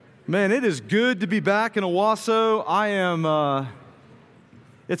Man, it is good to be back in Owasso.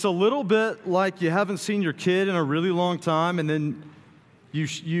 It's a little bit like you haven't seen your kid in a really long time, and then you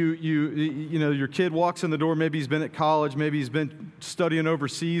know, your kid walks in the door. Maybe he's been at college, maybe he's been studying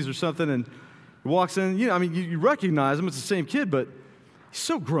overseas or something, and he walks in. You recognize him. It's the same kid, but he's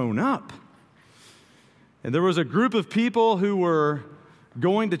so grown up. And there was a group of people who were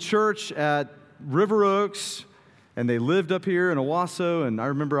going to church at River Oaks, and they lived up here in Owasso. And I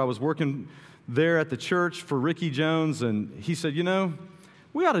remember I was working there at the church for Ricky Jones, and he said,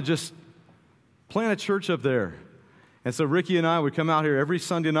 we ought to just plant a church up there. And so Ricky and I would come out here every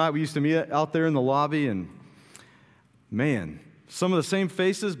Sunday night. We used to meet out there in the lobby, and man, some of the same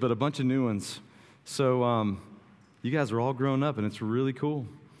faces, but a bunch of new ones. So you guys are all grown up, and it's really cool.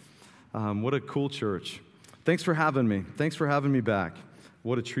 What a cool church. Thanks for having me. Thanks for having me back.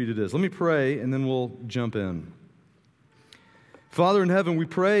 What a treat it is. Let me pray, and then we'll jump in. Father in heaven, we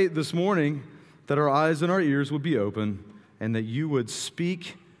pray this morning that our eyes and our ears would be open and that you would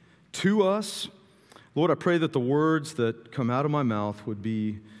speak to us. Lord, I pray that the words that come out of my mouth would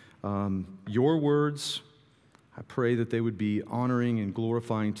be your words. I pray that they would be honoring and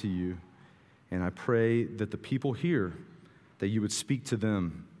glorifying to you. And I pray that the people here, that you would speak to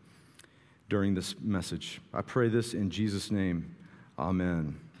them during this message. I pray this in Jesus' name.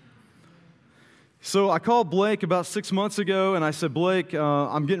 Amen. So I called Blake about 6 months ago, and I said, Blake,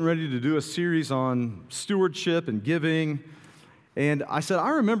 I'm getting ready to do a series on stewardship and giving. And I said, I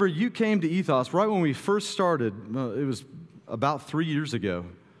remember you came to Ethos right when we first started. It was about 3 years ago.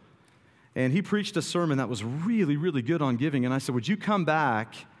 And he preached a sermon that was really, really good on giving. And I said, would you come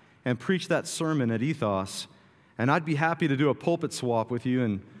back and preach that sermon at Ethos? And I'd be happy to do a pulpit swap with you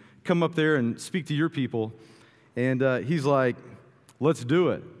and come up there and speak to your people. And he's like, let's do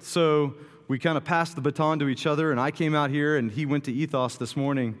it. So we kind of passed the baton to each other, and I came out here, and he went to Ethos this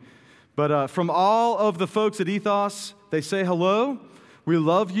morning. But from all of the folks at Ethos, they say hello. We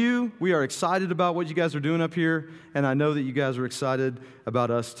love you. We are excited about what you guys are doing up here, and I know that you guys are excited about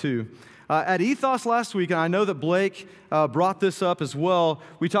us too. At Ethos last week, and I know that Blake brought this up as well,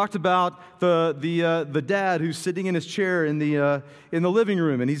 we talked about the dad who's sitting in his chair in the living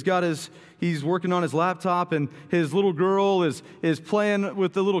room, and he's working on his laptop, and his little girl is playing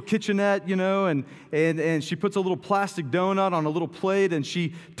with the little kitchenette, and she puts a little plastic donut on a little plate, and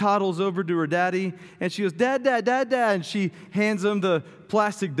she toddles over to her daddy, and she goes, Dad, Dad, Dad, Dad, and she hands him the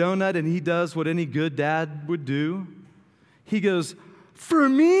plastic donut, and he does what any good dad would do. He goes, for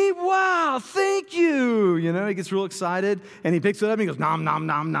me? Wow, thank you. He gets real excited, and he picks it up, and he goes, nom, nom,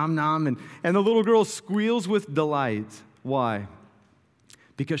 nom, nom, nom, and the little girl squeals with delight. Why?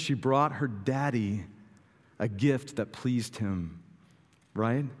 Because she brought her daddy a gift that pleased him,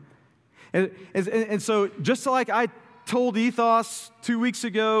 right? And so just like I told Ethos 2 weeks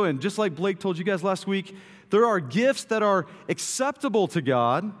ago, and just like Blake told you guys last week, there are gifts that are acceptable to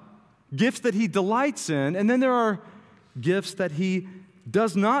God, gifts that he delights in, and then there are gifts that he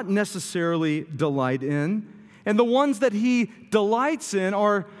does not necessarily delight in, and the ones that he delights in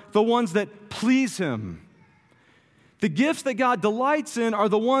are the ones that please him. The gifts that God delights in are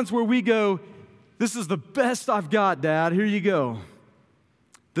the ones where we go, this is the best I've got, Dad, here you go.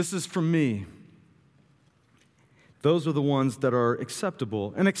 This is from me. Those are the ones that are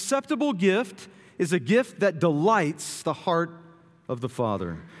acceptable. An acceptable gift is a gift that delights the heart of the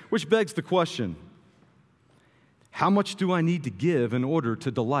Father, which begs the question, how much do I need to give in order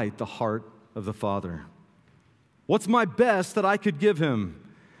to delight the heart of the Father? What's my best that I could give him?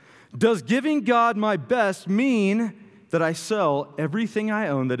 Does giving God my best mean that I sell everything I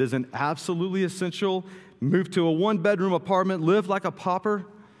own that isn't absolutely essential, move to a one-bedroom apartment, live like a pauper?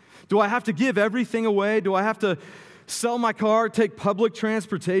 Do I have to give everything away? Do I have to sell my car, take public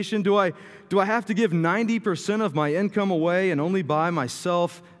transportation? Do I have to give 90% of my income away and only buy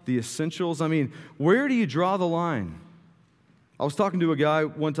myself the essentials? Where do you draw the line? I was talking to a guy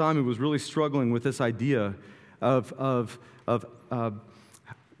one time who was really struggling with this idea of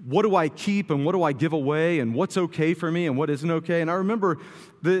what do I keep and what do I give away and what's okay for me and what isn't okay. And I remember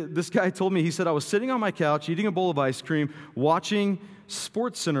this guy told me, he said, I was sitting on my couch eating a bowl of ice cream, watching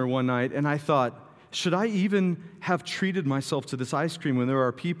SportsCenter one night, and I thought, should I even have treated myself to this ice cream when there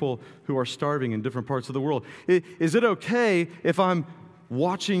are people who are starving in different parts of the world? Is it okay if I'm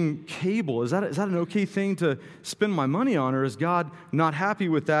watching cable? Is that an okay thing to spend my money on, or is God not happy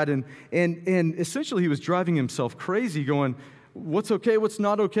with that? And essentially he was driving himself crazy going, what's okay, what's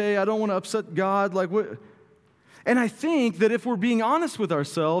not okay? I don't want to upset God. Like what? And I think that if we're being honest with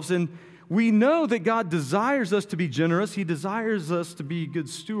ourselves, and we know that God desires us to be generous, he desires us to be good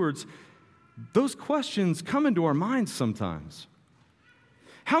stewards, those questions come into our minds sometimes.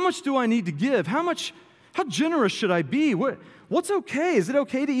 How much do I need to give? How generous should I be? What's okay? Is it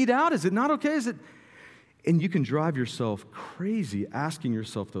okay to eat out? Is it not okay? And you can drive yourself crazy asking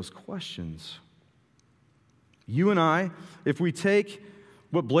yourself those questions. You and I, if we take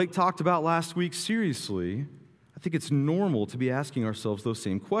what Blake talked about last week seriously, I think it's normal to be asking ourselves those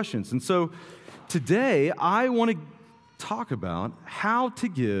same questions. And so today, I want to talk about how to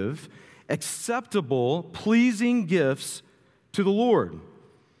give acceptable, pleasing gifts to the Lord.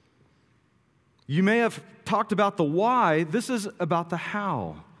 You may have talked about the why. This is about the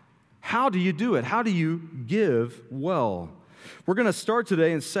how. How do you do it? How do you give well? We're going to start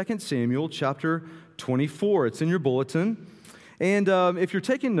today in 2 Samuel chapter 24. It's in your bulletin. And if you're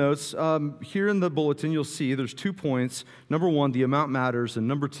taking notes, here in the bulletin, you'll see there's 2 points. Number 1, the amount matters. And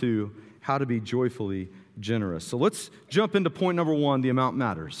number 2, how to be joyfully generous. So let's jump into point number 1, the amount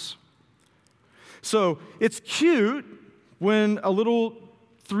matters. So it's cute when a little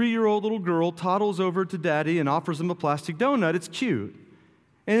 3-year-old little girl toddles over to daddy and offers him a plastic donut. It's cute.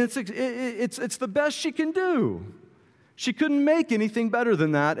 And it's the best she can do. She couldn't make anything better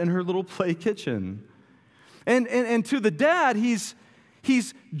than that in her little play kitchen. And to the dad, he's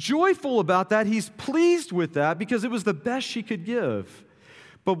joyful about that. He's pleased with that because it was the best she could give.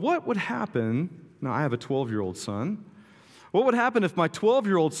 But what would happen, now I have a 12-year-old son, what would happen if my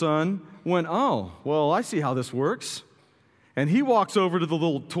 12-year-old son went, oh, well, I see how this works. And he walks over to the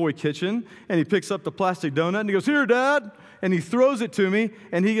little toy kitchen and he picks up the plastic donut and he goes, here, Dad. And he throws it to me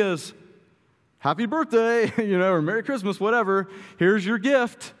and he goes, happy birthday, or Merry Christmas, whatever. Here's your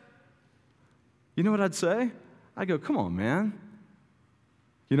gift. You know what I'd say? I'd go, come on, man.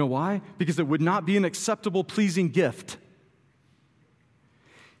 You know why? Because it would not be an acceptable, pleasing gift.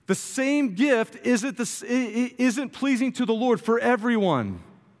 The same gift isn't pleasing to the Lord for everyone.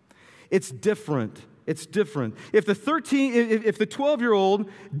 It's different. It's different. If the 12-year-old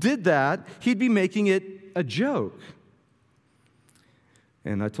did that, he'd be making it a joke.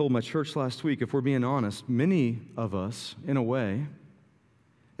 And I told my church last week, if we're being honest, many of us, in a way,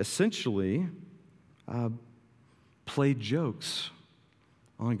 essentially play jokes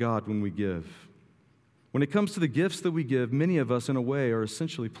on God when we give. When it comes to the gifts that we give, many of us, in a way, are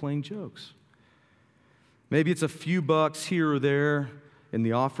essentially playing jokes. Maybe it's a few bucks here or there in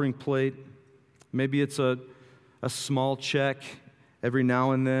the offering plate. Maybe it's a small check every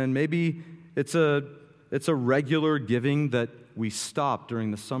now and then. Maybe it's a regular giving that we stop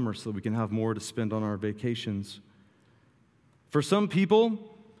during the summer so that we can have more to spend on our vacations. For some people,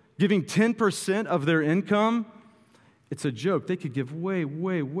 giving 10% of their income, it's a joke. They could give way,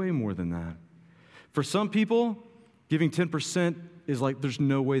 way, way more than that. For some people, giving 10% is like there's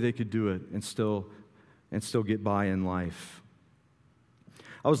no way they could do it and still get by in life.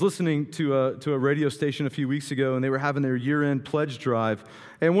 I was listening to a radio station a few weeks ago, and they were having their year-end pledge drive.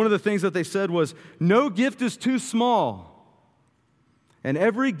 And one of the things that they said was, no gift is too small, and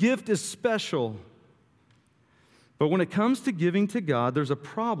every gift is special. But when it comes to giving to God, there's a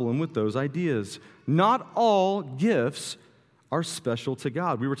problem with those ideas. Not all gifts are special to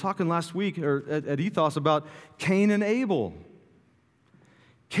God. We were talking last week at Ethos about Cain and Abel.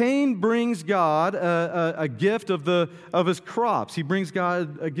 Cain brings God a gift of his crops. He brings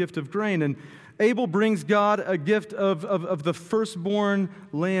God a gift of grain. And Abel brings God a gift of the firstborn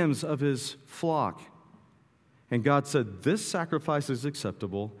lambs of his flock. And God said, this sacrifice is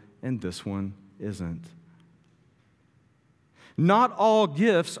acceptable and this one isn't. Not all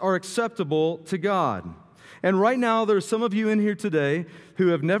gifts are acceptable to God. And right now, there's some of you in here today who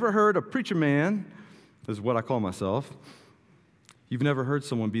have never heard a preacher man, is what I call myself. You've never heard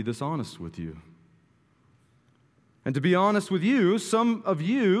someone be this honest with you. And to be honest with you, some of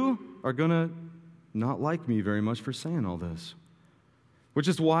you are going to not like me very much for saying all this, which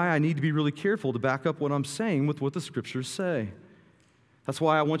is why I need to be really careful to back up what I'm saying with what the Scriptures say. That's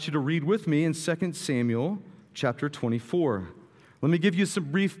why I want you to read with me in 2 Samuel chapter 24. Let me give you some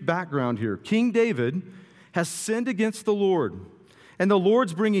brief background here. King David has sinned against the Lord, and the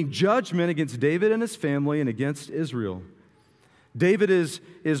Lord's bringing judgment against David and his family and against Israel. David is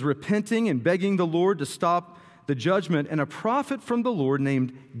repenting and begging the Lord to stop the judgment, and a prophet from the Lord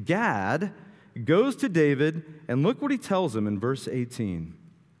named Gad goes to David, and look what he tells him in verse 18.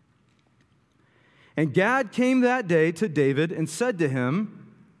 And Gad came that day to David and said to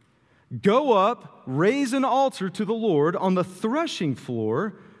him, go up, raise an altar to the Lord on the threshing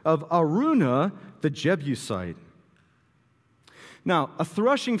floor of Araunah the Jebusite. Now, a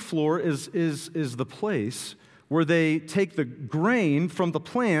threshing floor is the place where they take the grain from the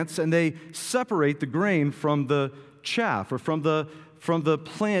plants and they separate the grain from the chaff or from the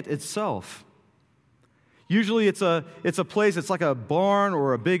plant itself. Usually it's a place, it's like a barn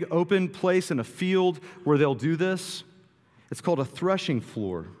or a big open place in a field where they'll do this. It's called a threshing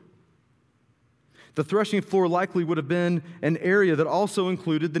floor. The threshing floor likely would have been an area that also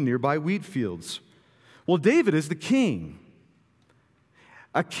included the nearby wheat fields. Well, David is the king.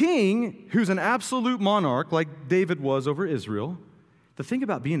 A king who's an absolute monarch like David was over Israel. The thing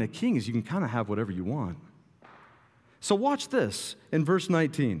about being a king is you can kind of have whatever you want. So watch this in verse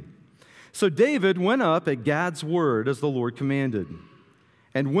 19. So David went up at Gad's word as the Lord commanded.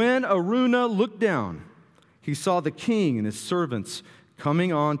 And when Araunah looked down, he saw the king and his servants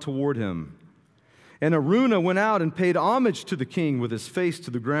coming on toward him. And Araunah went out and paid homage to the king with his face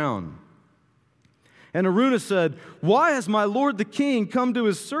to the ground. And Araunah said, "Why has my lord the king come to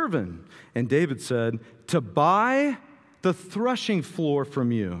his servant?" And David said, "To buy the threshing floor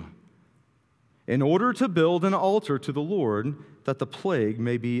from you, in order to build an altar to the Lord, that the plague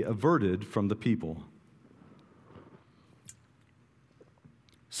may be averted from the people."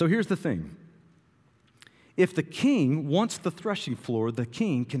 So here's the thing. If the king wants the threshing floor, the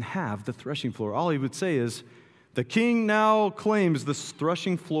king can have the threshing floor. All he would say is, the king now claims this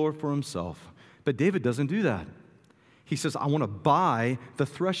threshing floor for himself. But David doesn't do that. He says, I want to buy the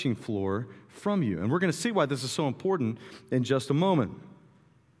threshing floor from you. And we're going to see why this is so important in just a moment.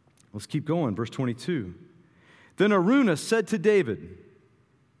 Let's keep going. Verse 22. Then Araunah said to David,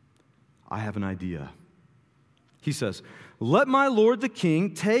 I have an idea. He says, let my lord the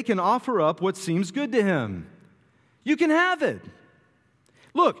king take and offer up what seems good to him. You can have it.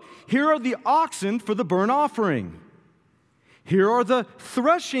 Look, here are the oxen for the burnt offering. Here are the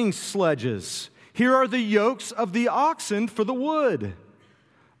threshing sledges. Here are the yokes of the oxen for the wood.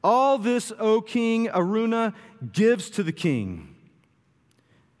 All this, O king, Araunah gives to the king.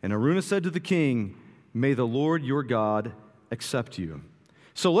 And Araunah said to the king, may the Lord your God accept you.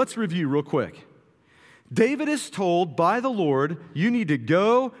 So let's review real quick. David is told by the Lord, you need to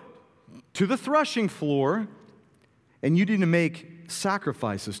go to the threshing floor and you need to make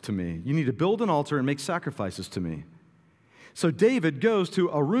sacrifices to me. You need to build an altar and make sacrifices to me. So David goes to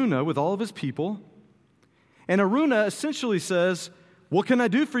Araunah with all of his people, and Araunah essentially says, what can I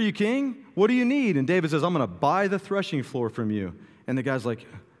do for you, king? What do you need? And David says, I'm going to buy the threshing floor from you. And the guy's like,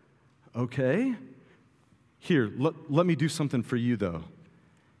 okay. Here, let me do something for you, though.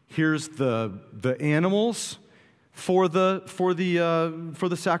 Here's the animals for the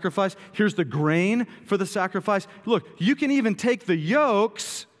sacrifice. Here's the grain for the sacrifice. Look, you can even take the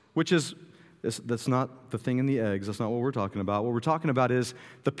yolks, which is, that's not the thing in the eggs. That's not what we're talking about. What we're talking about is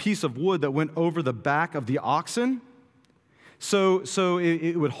the piece of wood that went over the back of the oxen. So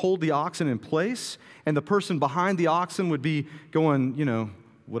it would hold the oxen in place, and the person behind the oxen would be going,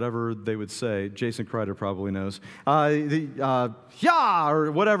 whatever they would say. Jason Kreider probably knows. Yeah,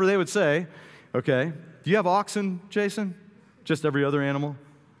 or whatever they would say. Okay. Do you have oxen, Jason? Just every other animal?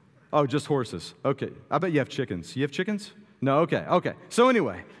 Oh, just horses. Okay. I bet you have chickens. You have chickens? No? Okay. So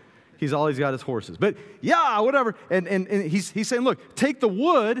anyway, he's always got his horses. But yeah, whatever. And he's saying, look, take the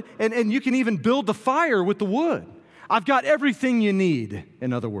wood, and you can even build the fire with the wood. I've got everything you need,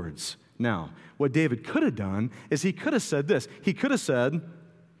 in other words. Now, what David could have done is he could have said this. He could have said,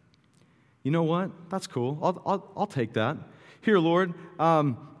 you know what? That's cool. I'll take that. Here, Lord,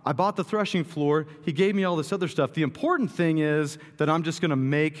 I bought the threshing floor. He gave me all this other stuff. The important thing is that I'm just going to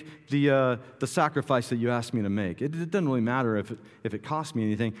make the sacrifice that you asked me to make. It doesn't really matter if it costs me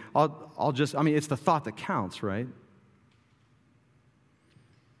anything. It's the thought that counts, right?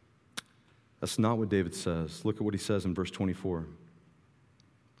 That's not what David says. Look at what he says in verse 24.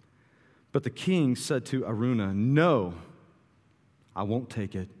 But the king said to Araunah, no, I won't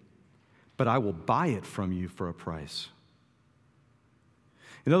take it, but I will buy it from you for a price.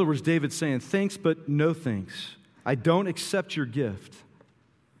 In other words, David's saying, thanks, but no thanks. I don't accept your gift.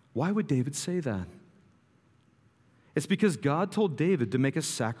 Why would David say that? It's because God told David to make a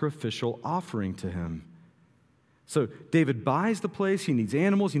sacrificial offering to him. So David buys the place. He needs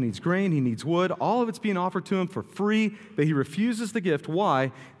animals. He needs grain. He needs wood. All of it's being offered to him for free, but he refuses the gift.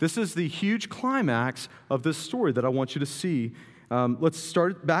 Why? This is the huge climax of this story that I want you to see. Let's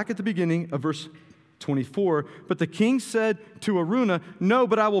start back at the beginning of verse 24. But the king said to Araunah, no,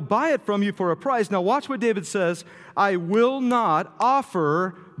 but I will buy it from you for a price. Now watch what David says. I will not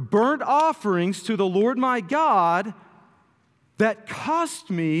offer burnt offerings to the Lord my God that cost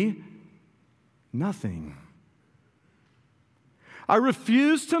me nothing. I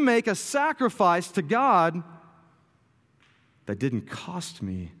refuse to make a sacrifice to God that didn't cost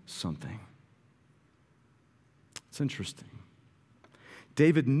me something. It's interesting.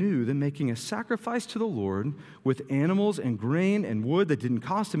 David knew that making a sacrifice to the Lord with animals and grain and wood that didn't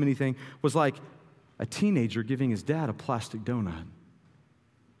cost him anything was like a teenager giving his dad a plastic donut.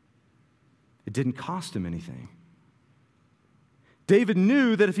 It didn't cost him anything. David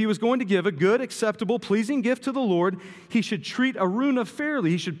knew that if he was going to give a good, acceptable, pleasing gift to the Lord, he should treat Araunah fairly.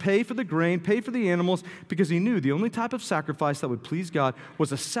 He should pay for the grain, pay for the animals, because he knew the only type of sacrifice that would please God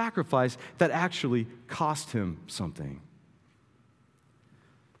was a sacrifice that actually cost him something.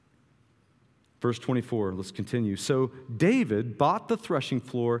 Verse 24, let's continue. So David bought the threshing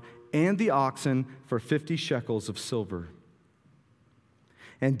floor and the oxen for 50 shekels of silver.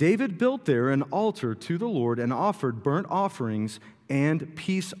 And David built there an altar to the Lord and offered burnt offerings and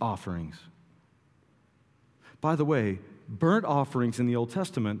peace offerings. By the way, burnt offerings in the Old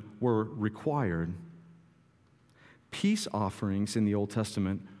Testament were required. Peace offerings in the Old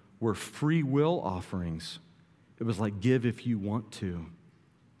Testament were free will offerings. It was like give if you want to.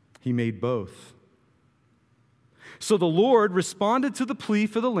 He made both. So the Lord responded to the plea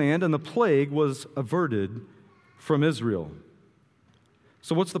for the land, and the plague was averted from Israel.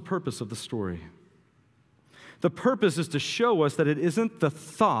 So what's the purpose of the story? The purpose is to show us that it isn't the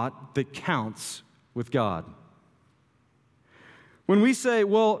thought that counts with God. When we say,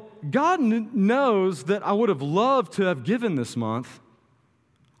 well, God knows that I would have loved to have given this month.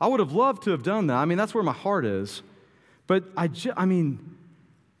 I would have loved to have done that. I mean, that's where my heart is. But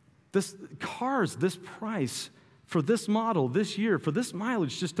this cars, this price, for this model, this year, for this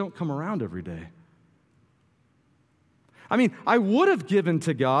mileage just don't come around every day. I would have given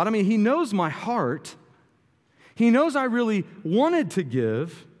to God. He knows my heart. He knows I really wanted to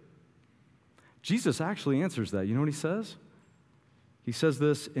give. Jesus actually answers that. You know what he says? He says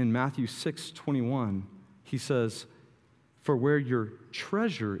this in Matthew 6:21. He says, "For where your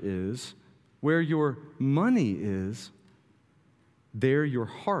treasure is, where your money is, there your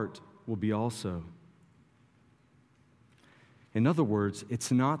heart will be also." In other words,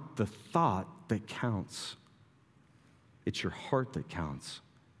 it's not the thought that counts. It's your heart that counts.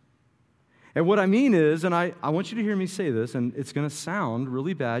 And what I mean is, and I want you to hear me say this, and it's going to sound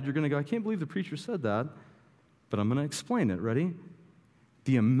really bad. You're going to go, I can't believe the preacher said that. But I'm going to explain it. Ready?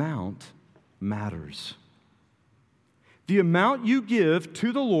 The amount matters. The amount you give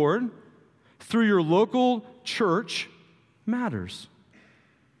to the Lord through your local church matters.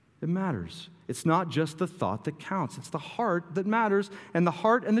 It matters. It's not just the thought that counts. It's the heart that matters, and the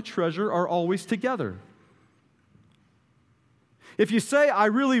heart and the treasure are always together. If you say, I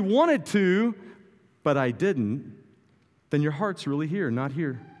really wanted to, but I didn't, then your heart's really here, not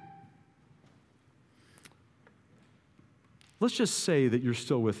here. Let's just say that you're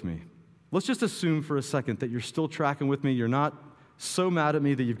still with me. Let's just assume for a second that you're still tracking with me. You're not so mad at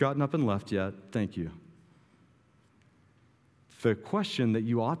me that you've gotten up and left yet. Thank you. The question that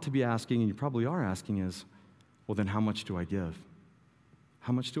you ought to be asking, and you probably are asking, is, well, then how much do I give?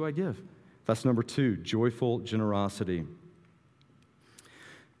 How much do I give? That's number 2, joyful generosity.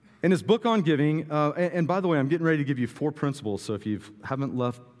 In his book on giving, and by the way, I'm getting ready to give you 4 principles, so if you haven't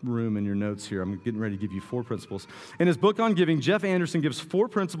left room in your notes here, I'm getting ready to give you 4 principles. In his book on giving, Jeff Anderson gives 4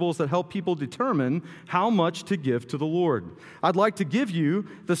 principles that help people determine how much to give to the Lord. I'd like to give you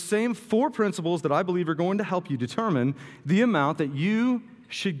the same 4 principles that I believe are going to help you determine the amount that you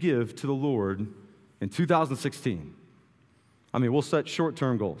should give to the Lord in 2016. We'll set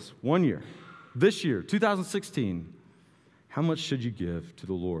short-term goals. 1 year. This year, 2016. How much should you give to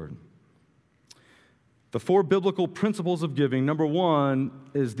the Lord? The 4 biblical principles of giving. Number 1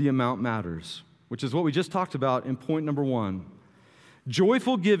 is the amount matters, which is what we just talked about in point number 1.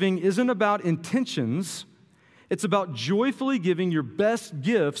 Joyful giving isn't about intentions. It's about joyfully giving your best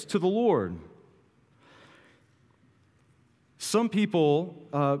gifts to the Lord. Some people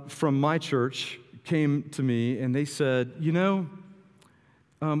from my church came to me and they said,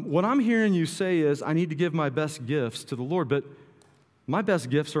 what I'm hearing you say is I need to give my best gifts to the Lord, but my best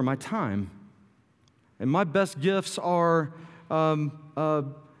gifts are my time. And my best gifts are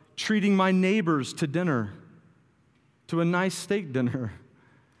treating my neighbors to dinner, to a nice steak dinner.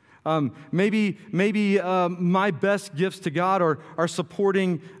 Maybe my best gifts to God are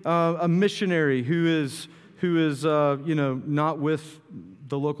supporting a missionary who is not with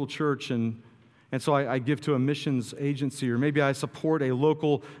the local church, and so I give to a missions agency, or maybe I support a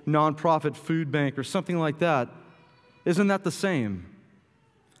local nonprofit food bank or something like that. Isn't that the same?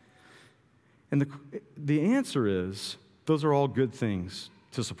 And the answer is, those are all good things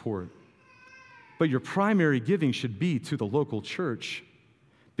to support. But your primary giving should be to the local church,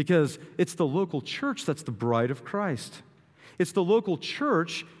 because it's the local church that's the bride of Christ. It's the local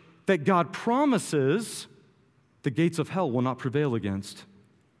church that God promises the gates of hell will not prevail against.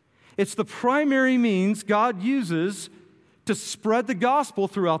 It's the primary means God uses to spread the gospel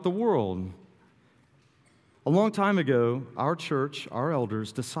throughout the world. A long time ago, our church, our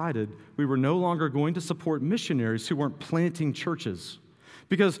elders, decided we were no longer going to support missionaries who weren't planting churches.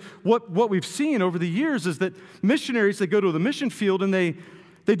 Because what we've seen over the years is that missionaries, they go to the mission field and they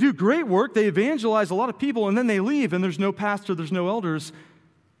do great work, they evangelize a lot of people, and then they leave, and there's no pastor, there's no elders,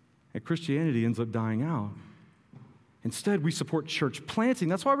 and Christianity ends up dying out. Instead, we support church planting.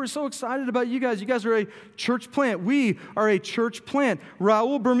 That's why we're so excited about you guys. You guys are a church plant. We are a church plant.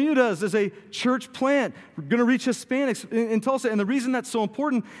 Raul Bermudez is a church plant. We're going to reach Hispanics in Tulsa. And the reason that's so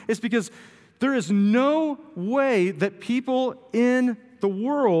important is because there is no way that people in the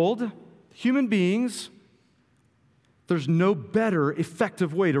world, human beings, there's no better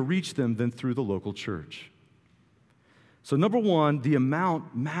effective way to reach them than through the local church. So number one, the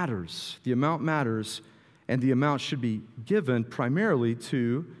amount matters. The amount matters. And the amount should be given primarily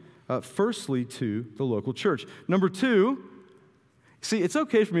firstly to the local church. Number two, see, it's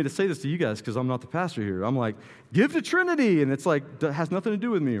okay for me to say this to you guys because I'm not the pastor here. I'm like, give to Trinity, and it's like, that has nothing to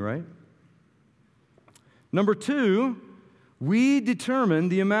do with me, right? Number two, we determine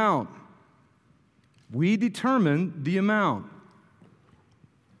the amount. We determine the amount.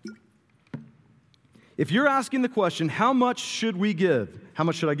 If you're asking the question, how much should we give? How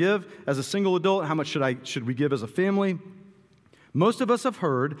much should I give as a single adult? How much should we give as a family? Most of us have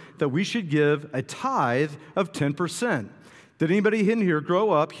heard that we should give a tithe of 10%. Did anybody in here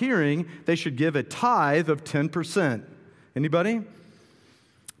grow up hearing they should give a tithe of 10%? Anybody?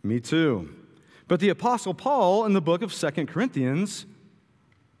 Me too. But the Apostle Paul in the book of 2 Corinthians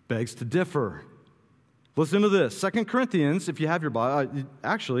begs to differ. Listen to this. 2 Corinthians, if you have your Bible,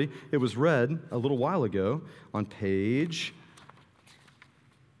 actually, it was read a little while ago on page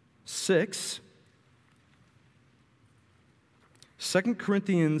 6. 2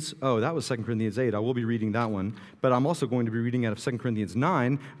 Corinthians, that was 2 Corinthians 8. I will be reading that one. But I'm also going to be reading out of 2 Corinthians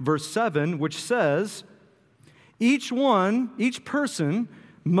 9, verse 7, which says, each person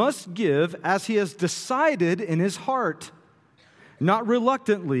must give as he has decided in his heart, not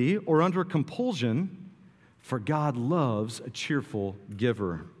reluctantly or under compulsion, for God loves a cheerful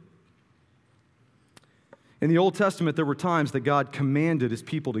giver. In the Old Testament, there were times that God commanded his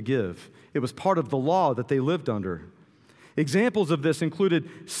people to give. It was part of the law that they lived under. Examples of this included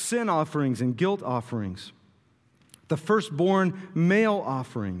sin offerings and guilt offerings, the firstborn male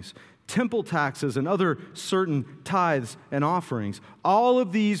offerings, temple taxes, and other certain tithes and offerings. All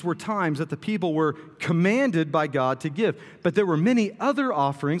of these were times that the people were commanded by God to give. But there were many other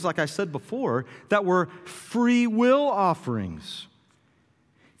offerings, like I said before, that were free will offerings.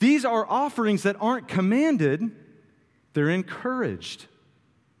 These are offerings that aren't commanded, they're encouraged.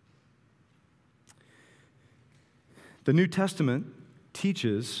 The New Testament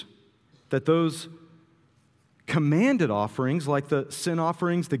teaches that those commanded offerings, like the sin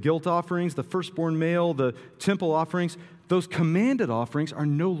offerings, the guilt offerings, the firstborn male, the temple offerings, those commanded offerings are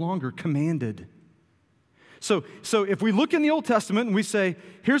no longer commanded. So if we look in the Old Testament and we say,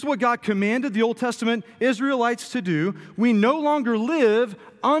 here's what God commanded the Old Testament Israelites to do, we no longer live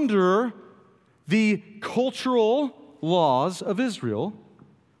under the cultural laws of Israel.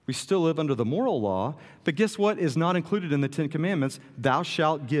 We still live under the moral law, but guess what is not included in the Ten Commandments? Thou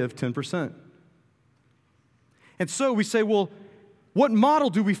shalt give 10%. And so we say, well, what model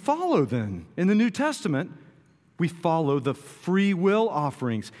do we follow then in the New Testament? We follow the free will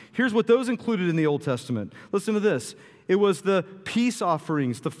offerings. Here's what those included in the Old Testament. Listen to this. It was the peace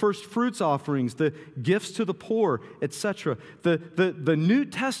offerings, the first fruits offerings, the gifts to the poor, etc. The New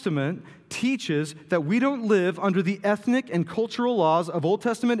Testament teaches that we don't live under the ethnic and cultural laws of Old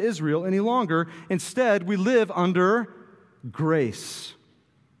Testament Israel any longer. Instead, we live under grace.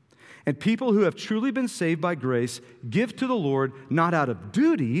 And people who have truly been saved by grace give to the Lord not out of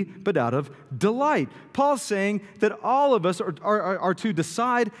duty, but out of delight. Paul's saying that all of us are to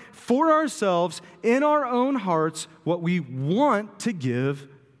decide for ourselves in our own hearts what we want to give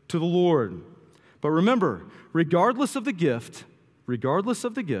to the Lord. But remember, regardless of the gift,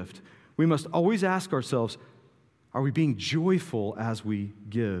 we must always ask ourselves, are we being joyful as we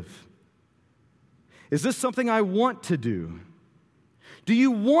give? Is this something I want to do? Do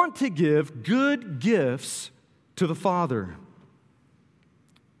you want to give good gifts to the Father?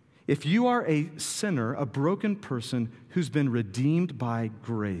 If you are a sinner, a broken person who's been redeemed by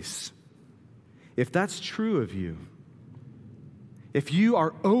grace, if that's true of you, if you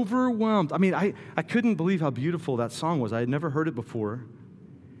are overwhelmed, I couldn't believe how beautiful that song was. I had never heard it before.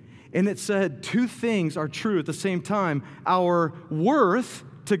 And it said two things are true at the same time: our worth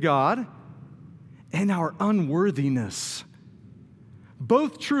to God and our unworthiness.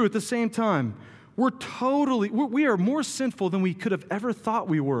 Both true at the same time. We are more sinful than we could have ever thought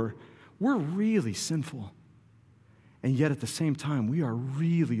we were. We're really sinful. And yet at the same time, we are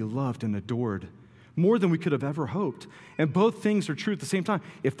really loved and adored more than we could have ever hoped. And both things are true at the same time.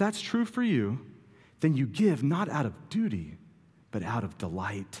 If that's true for you, then you give not out of duty, but out of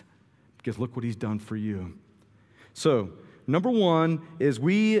delight. Because look what he's done for you. So, number one is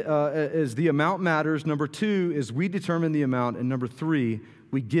the amount matters. Number two is we determine the amount. And number three,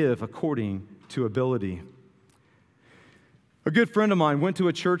 we give according to ability. A good friend of mine went to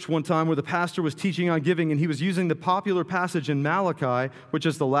a church one time where the pastor was teaching on giving, and he was using the popular passage in Malachi, which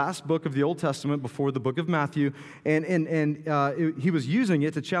is the last book of the Old Testament before the book of Matthew, and he was using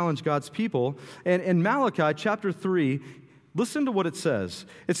it to challenge God's people. And in Malachi chapter 3, listen to what it says.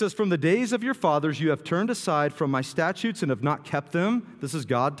 It says, "From the days of your fathers you have turned aside from my statutes and have not kept them." This is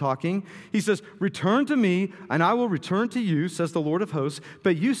God talking. He says, "Return to me, and I will return to you, says the Lord of hosts.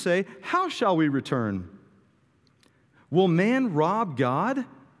 But you say, how shall we return? Will man rob God?"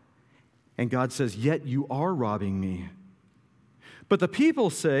 And God says, "Yet you are robbing me." But the people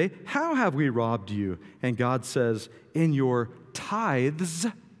say, "How have we robbed you?" And God says, "In your tithes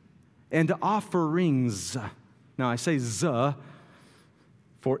and offerings." Now I say "z"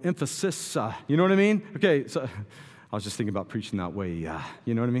 for emphasis. You know what I mean? Okay, so I was just thinking about preaching that way.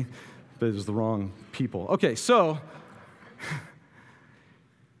 You know what I mean? But it was the wrong people. Okay, so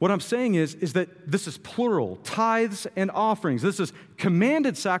what I'm saying is that this is plural, tithes and offerings. This is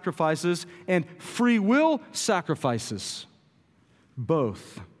commanded sacrifices and free will sacrifices,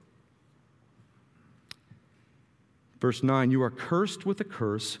 both. Verse 9, "You are cursed with a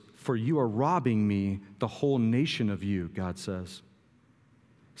curse, for you are robbing me, the whole nation of you," God says.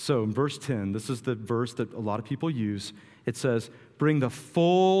 So in verse 10, this is the verse that a lot of people use. It says, "Bring the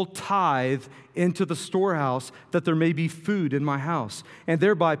full tithe into the storehouse, that there may be food in my house. And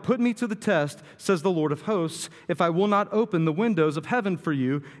thereby put me to the test, says the Lord of hosts, if I will not open the windows of heaven for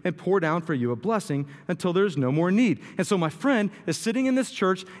you and pour down for you a blessing until there is no more need." And so my friend is sitting in this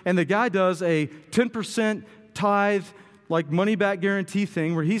church, and the guy does a 10% tithe, like money back guarantee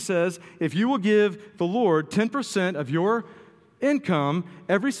thing, where he says, if you will give the Lord 10% of your income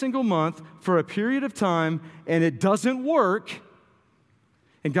every single month for a period of time, and it doesn't work,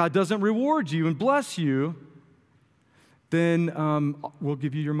 and God doesn't reward you and bless you, then we'll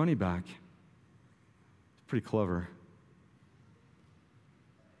give you your money back. Pretty clever.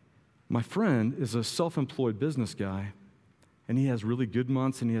 My friend is a self-employed business guy, and he has really good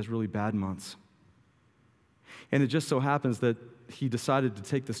months and he has really bad months. And it just so happens that he decided to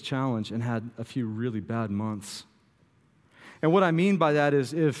take this challenge and had a few really bad months. And what I mean by that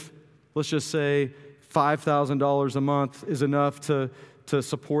is if, let's just say, $5,000 a month is enough to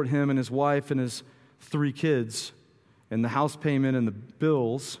support him and his wife and his 3 kids and the house payment and the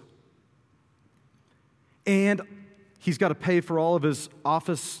bills, and he's got to pay for all of his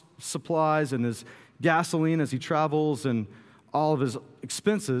office supplies and his gasoline as he travels and all of his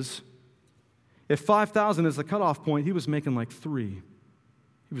expenses, if 5,000 is the cutoff point, he was making like 3.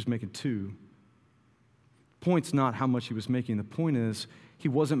 He was making 2. Point's not how much he was making. The point is he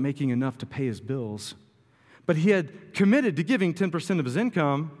wasn't making enough to pay his bills. But he had committed to giving 10% of his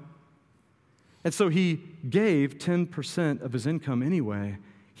income, and so he gave 10% of his income anyway.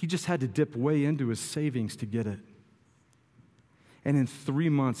 He just had to dip way into his savings to get it. And in 3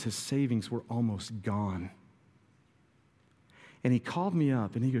 months, his savings were almost gone. And he called me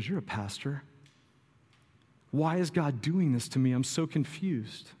up, and he goes, "You're a pastor. Why is God doing this to me? I'm so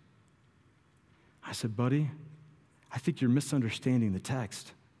confused." I said, "Buddy, I think you're misunderstanding the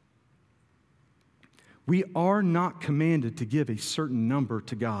text. We are not commanded to give a certain number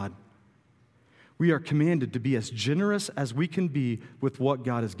to God. We are commanded to be as generous as we can be with what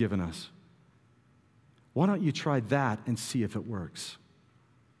God has given us. Why don't you try that and see if it works?"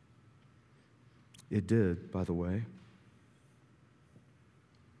 It did, by the way.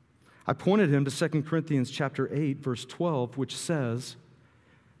 I pointed him to 2 Corinthians chapter 8, verse 12, which says,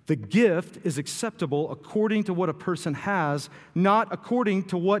 "The gift is acceptable according to what a person has, not according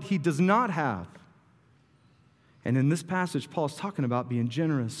to what he does not have." And in this passage, Paul's talking about being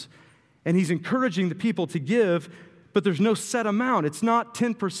generous. And he's encouraging the people to give, but there's no set amount. It's not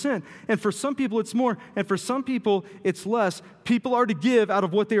 10%. And for some people, it's more. And for some people, it's less. People are to give out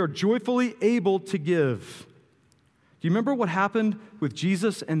of what they are joyfully able to give. Do you remember what happened with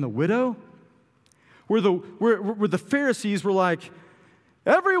Jesus and the widow? Where the Pharisees were like,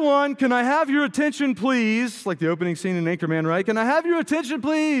 "Everyone, can I have your attention, please?" Like the opening scene in Anchorman, right? "Can I have your attention,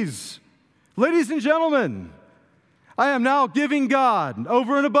 please? Ladies and gentlemen, I am now giving God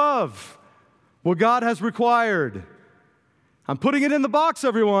over and above what God has required. I'm putting it in the box,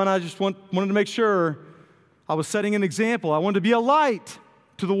 everyone. I just wanted to make sure I was setting an example. I wanted to be a light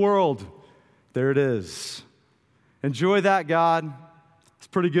to the world." There it is. Enjoy that, God. It's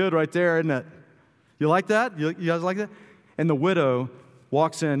pretty good right there, isn't it? You like that? You guys like that? And the widow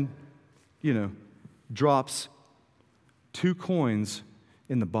walks in, drops 2 coins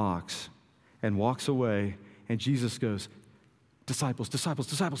in the box and walks away. And Jesus goes, disciples,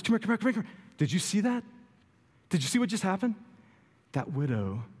 come here. Did you see that? Did you see what just happened? That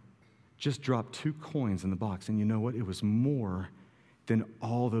widow just dropped 2 coins in the box. And you know what? It was more than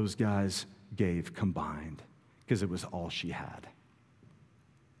all those guys gave combined, because it was all she had.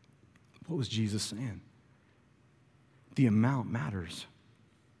 What was Jesus saying? The amount matters.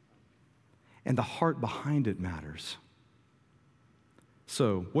 And the heart behind it matters.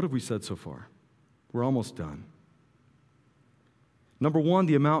 So, what have we said so far? We're almost done. Number 1,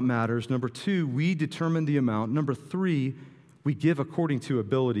 the amount matters. Number 2, we determine the amount. Number 3, we give according to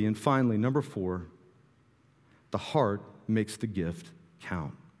ability. And finally, number 4, the heart makes the gift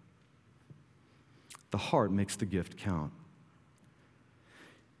count. The heart makes the gift count.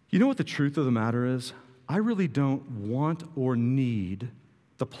 You know what the truth of the matter is? I really don't want or need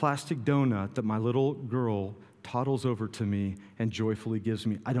the plastic donut that my little girl toddles over to me and joyfully gives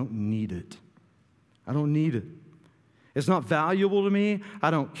me. I don't need it. I don't need it. It's not valuable to me.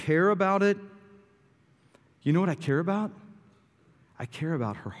 I don't care about it. You know what I care about? I care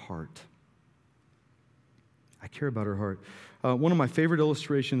about her heart. I care about her heart. One of my favorite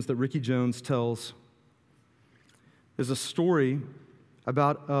illustrations that Ricky Jones tells is a story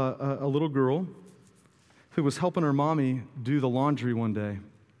about a little girl who was helping her mommy do the laundry one day.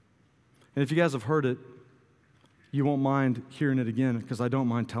 And if you guys have heard it, you won't mind hearing it again, because I don't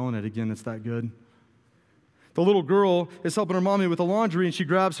mind telling it again. It's that good. The little girl is helping her mommy with the laundry, and she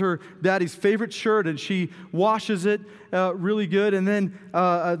grabs her daddy's favorite shirt, and she washes it really good. And then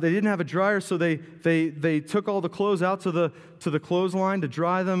they didn't have a dryer, so they took all the clothes out to the clothesline to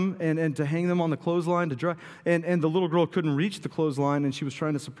dry them and to hang them on the clothesline to dry. And the little girl couldn't reach the clothesline, and she was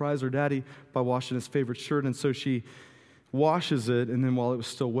trying to surprise her daddy by washing his favorite shirt. And so she washes it, and then while it was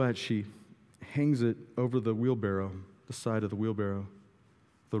still wet, she hangs it over the wheelbarrow, the side of the wheelbarrow,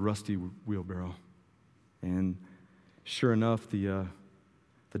 the rusty wheelbarrow. And sure enough, the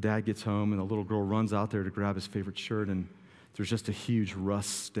dad gets home, and the little girl runs out there to grab his favorite shirt, and there's just a huge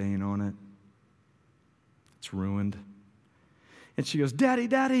rust stain on it. It's ruined. And she goes, "Daddy,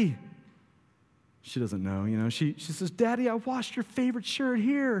 Daddy." She doesn't know, She says, "Daddy, I washed your favorite shirt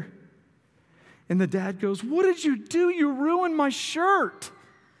here." And the dad goes, "What did you do? You ruined my shirt."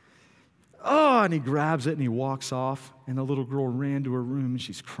 Oh, and he grabs it and he walks off, and the little girl ran to her room, and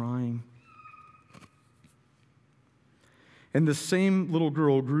she's crying. And this same little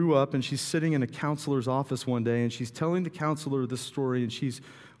girl grew up, and she's sitting in a counselor's office one day, and she's telling the counselor this story, and she's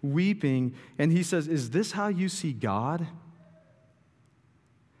weeping, and he says, "Is this how you see God?"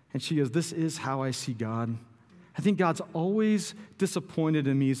 And she goes, "This is how I see God. I think God's always disappointed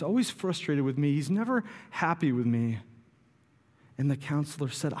in me. He's always frustrated with me. He's never happy with me." And the counselor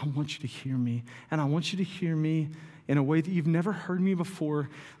said, "I want you to hear me, and I want you to hear me in a way that you've never heard me before.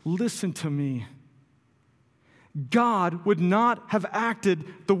 Listen to me. God would not have acted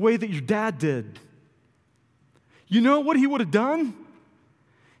the way that your dad did. You know what he would have done?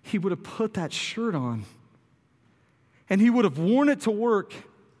 He would have put that shirt on, and he would have worn it to work,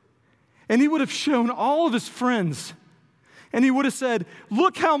 and he would have shown all of his friends, and he would have said,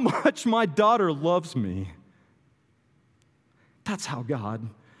 'Look how much my daughter loves me.' That's how God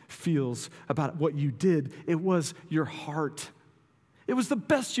feels about what you did. It was your heart. It was the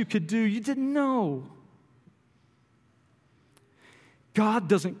best you could do. You didn't know. God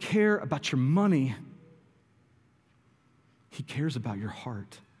doesn't care about your money. He cares about your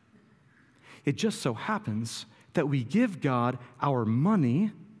heart. It just so happens that we give God our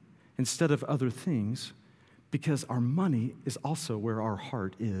money instead of other things, because our money is also where our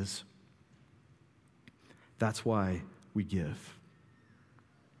heart is. That's why we give.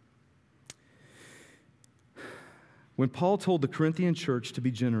 When Paul told the Corinthian church to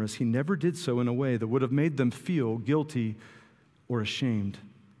be generous, he never did so in a way that would have made them feel guilty or ashamed.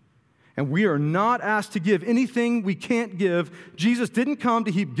 And we are not asked to give anything we can't give. Jesus didn't come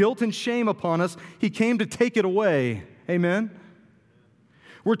to heap guilt and shame upon us. He came to take it away. Amen?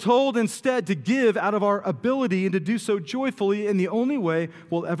 We're told instead to give out of our ability and to do so joyfully, and the only way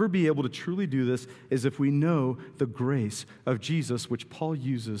we'll ever be able to truly do this is if we know the grace of Jesus, which Paul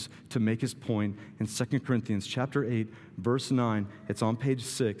uses to make his point in 2 Corinthians chapter 8, verse 9. It's on page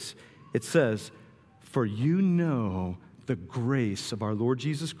 6. It says, "For you know the grace of our Lord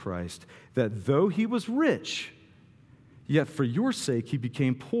Jesus Christ, that though he was rich, yet for your sake he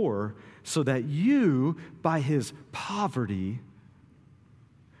became poor, so that you, by his poverty,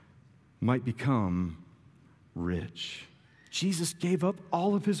 might become rich. Jesus gave up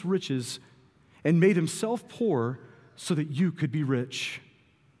all of his riches and made himself poor so that you could be rich.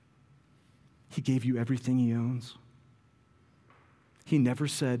 He gave you everything he owns. He never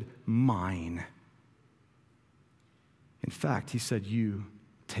said, mine. In fact, he said, you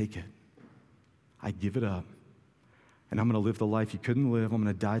take it. I give it up. And I'm going to live the life you couldn't live. I'm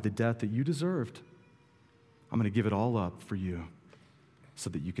going to die the death that you deserved. I'm going to give it all up for you so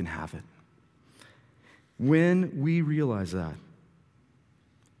that you can have it. When we realize that,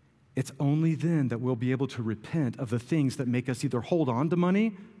 it's only then that we'll be able to repent of the things that make us either hold on to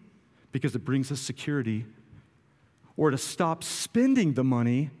money because it brings us security, or to stop spending the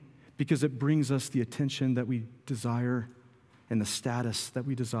money because it brings us the attention that we desire and the status that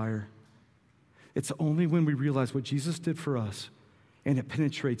we desire. It's only when we realize what Jesus did for us and it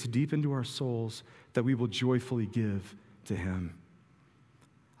penetrates deep into our souls that we will joyfully give to him.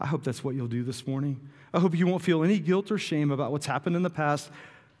 I hope that's what you'll do this morning. I hope you won't feel any guilt or shame about what's happened in the past.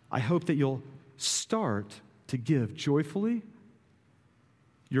 I hope that you'll start to give joyfully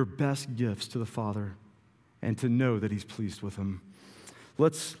your best gifts to the Father and to know that he's pleased with them.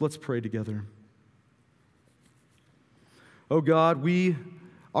 Let's pray together. Oh God, we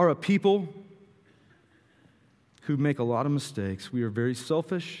are a people who make a lot of mistakes. We are very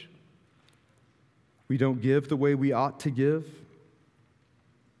selfish. We don't give the way we ought to give.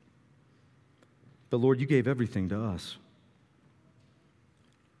 But Lord, you gave everything to us.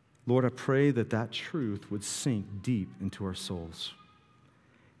 Lord, I pray that that truth would sink deep into our souls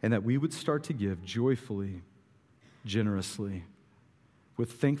and that we would start to give joyfully, generously,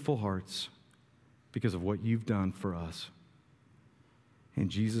 with thankful hearts because of what you've done for us. In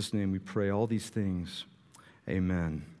Jesus' name we pray all these things. Amen.